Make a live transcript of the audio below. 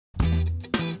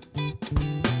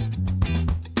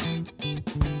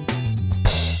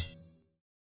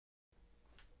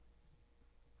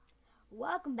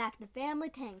welcome back to Family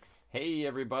Tanks. Hey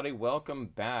everybody, welcome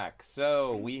back.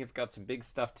 So, we have got some big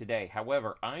stuff today.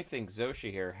 However, I think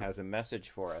Zosia here has a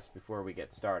message for us before we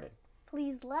get started.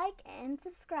 Please like and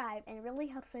subscribe, and it really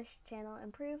helps our channel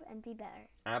improve and be better.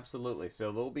 Absolutely.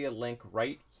 So, there'll be a link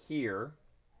right here.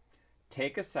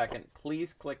 Take a second,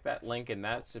 please click that link, and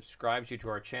that subscribes you to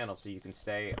our channel so you can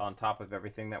stay on top of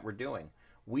everything that we're doing.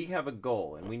 We have a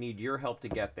goal, and we need your help to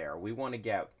get there. We want to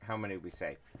get, how many did we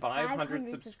say? 500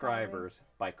 subscribers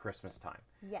by Christmas time.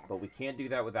 Yes. But we can't do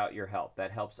that without your help.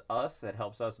 That helps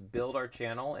us build our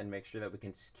channel and make sure that we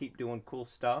can keep doing cool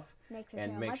stuff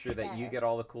and make sure that you get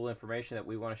all the cool information that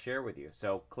we want to share with you.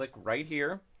 So click right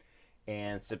here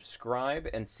and subscribe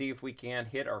and see if we can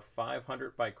hit our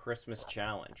 500 by Christmas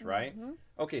challenge, right?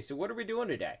 Okay, so what are we doing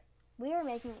today? We are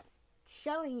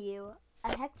showing you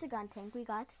a hexagon tank we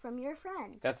got from your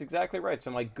friend. That's exactly right.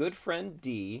 So my good friend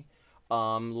Dee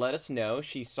let us know.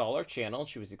 She saw our channel.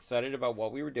 She was excited about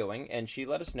what we were doing, and she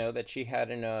let us know that she had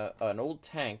an old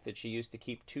tank that she used to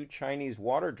keep 2 Chinese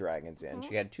water dragons in.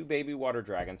 She had 2 baby water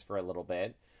dragons for a little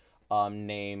bit,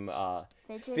 named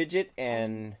Fidget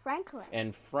and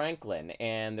Franklin.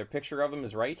 And their picture of them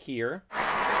is right here.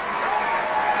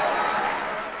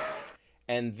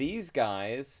 And these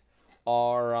guys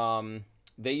are...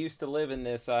 they used to live in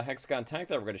this hexagon tank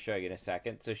that we're going to show you in a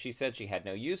second. So she said she had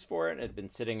no use for it. It had been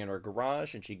sitting in her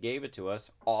garage, and she gave it to us.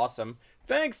 Awesome.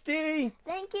 Thanks, Dee!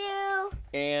 Thank you!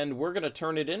 And we're going to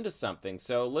turn it into something.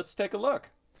 So let's take a look.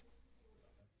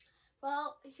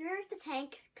 Well, here's the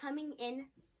tank coming in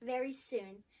very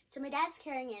soon. So my dad's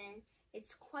carrying it in.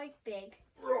 It's quite big.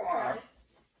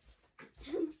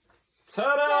 So...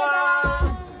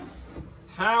 Ta-da!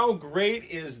 How great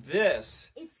is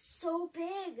this? It's so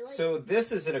big. So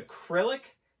this is an acrylic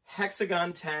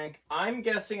hexagon tank. I'm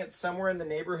guessing it's somewhere in the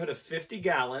neighborhood of 50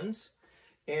 gallons.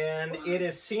 And it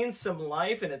has seen some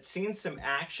life, and it's seen some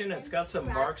action. It's got some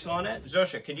marks on it.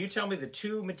 Zosia, can you tell me the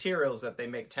 2 materials that they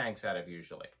make tanks out of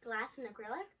usually? Glass and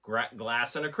acrylic?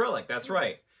 Glass and acrylic, that's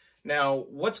right. Now,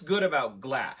 what's good about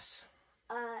glass?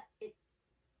 It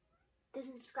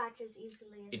doesn't scratch as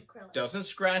easily as acrylic. It doesn't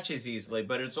scratch as easily,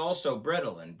 but it's also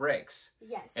brittle and breaks.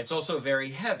 Yes. It's also very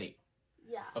heavy.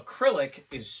 Yeah. Acrylic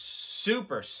is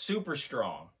super, super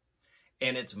strong,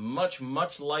 and it's much,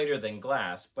 much lighter than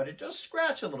glass, but it does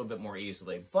scratch a little bit more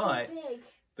easily. It's but so big.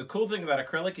 The cool thing about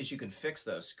acrylic is you can fix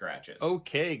those scratches.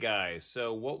 Okay, guys,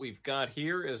 so what we've got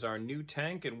here is our new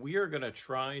tank, and we are going to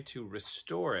try to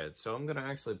restore it. So I'm going to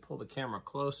actually pull the camera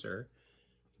closer.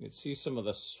 You can see some of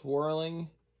the swirling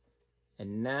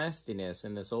and nastiness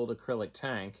in this old acrylic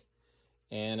tank.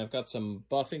 And I've got some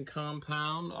buffing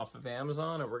compound off of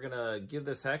Amazon, and we're gonna give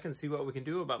this a heck and see what we can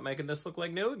do about making this look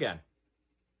like new again.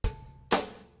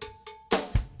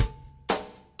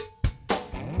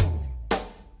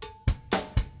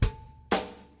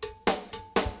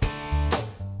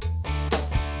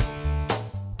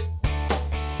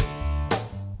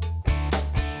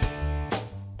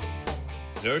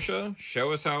 Zosia,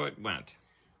 show us how it went.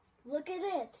 Look at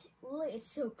it. Look,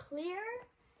 it's so clear.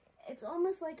 It's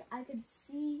almost like I could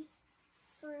see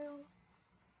through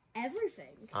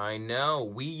everything. I know.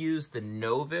 We use the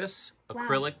Novus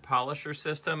acrylic polisher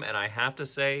system, and I have to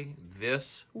say,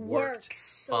 this worked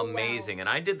so amazing. Well. And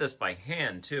I did this by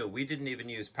hand, too. We didn't even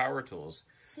use power tools.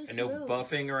 So and no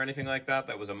buffing or anything like that.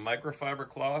 That was a microfiber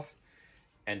cloth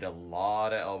and a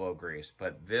lot of elbow grease.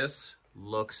 But this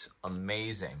looks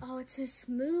amazing. Oh, it's so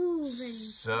smooth.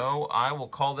 So I will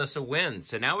call this a win.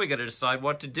 So now we got to decide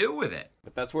what to do with it.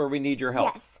 But that's where we need your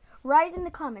help. Yes. Write in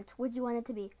the comments what you want it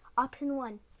to be. Option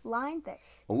 1, lionfish.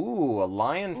 Ooh, a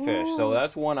lionfish. Ooh. So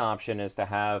that's one option, is to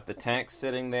have the tank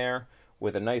sitting there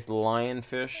with a nice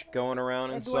lionfish going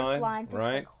around inside.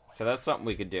 Right? So that's something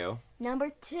we could do.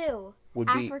 Number 2. Would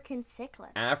African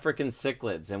cichlids. African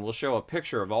cichlids, and we'll show a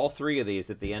picture of all 3 of these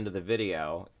at the end of the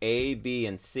video, A, B,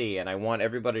 and C, and I want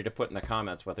everybody to put in the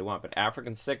comments what they want. But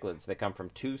African cichlids, they come from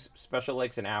 2 special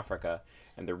lakes in Africa,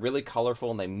 and they're really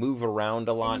colorful, and they move around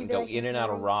a lot and go in and out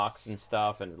of rocks and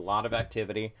stuff, and a lot of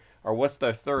activity. Or what's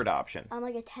their third option?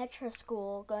 Like a tetra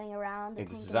school going around.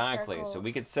 Exactly. So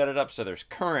we could set it up so there's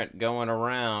current going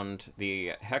around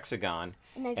the hexagon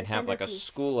and have like a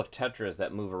school of tetras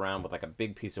that move around with like a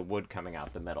big piece of wood coming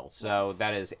out the middle. So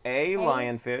that is A,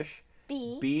 lionfish,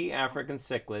 B, African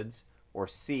cichlids, or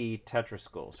C, tetra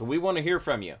school. So we want to hear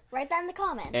from you. Write that in the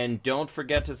comments. And don't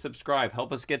forget to subscribe.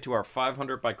 Help us get to our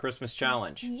 500 by Christmas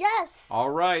challenge. Yes.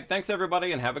 All right. Thanks,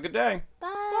 everybody, and have a good day.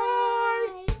 Bye.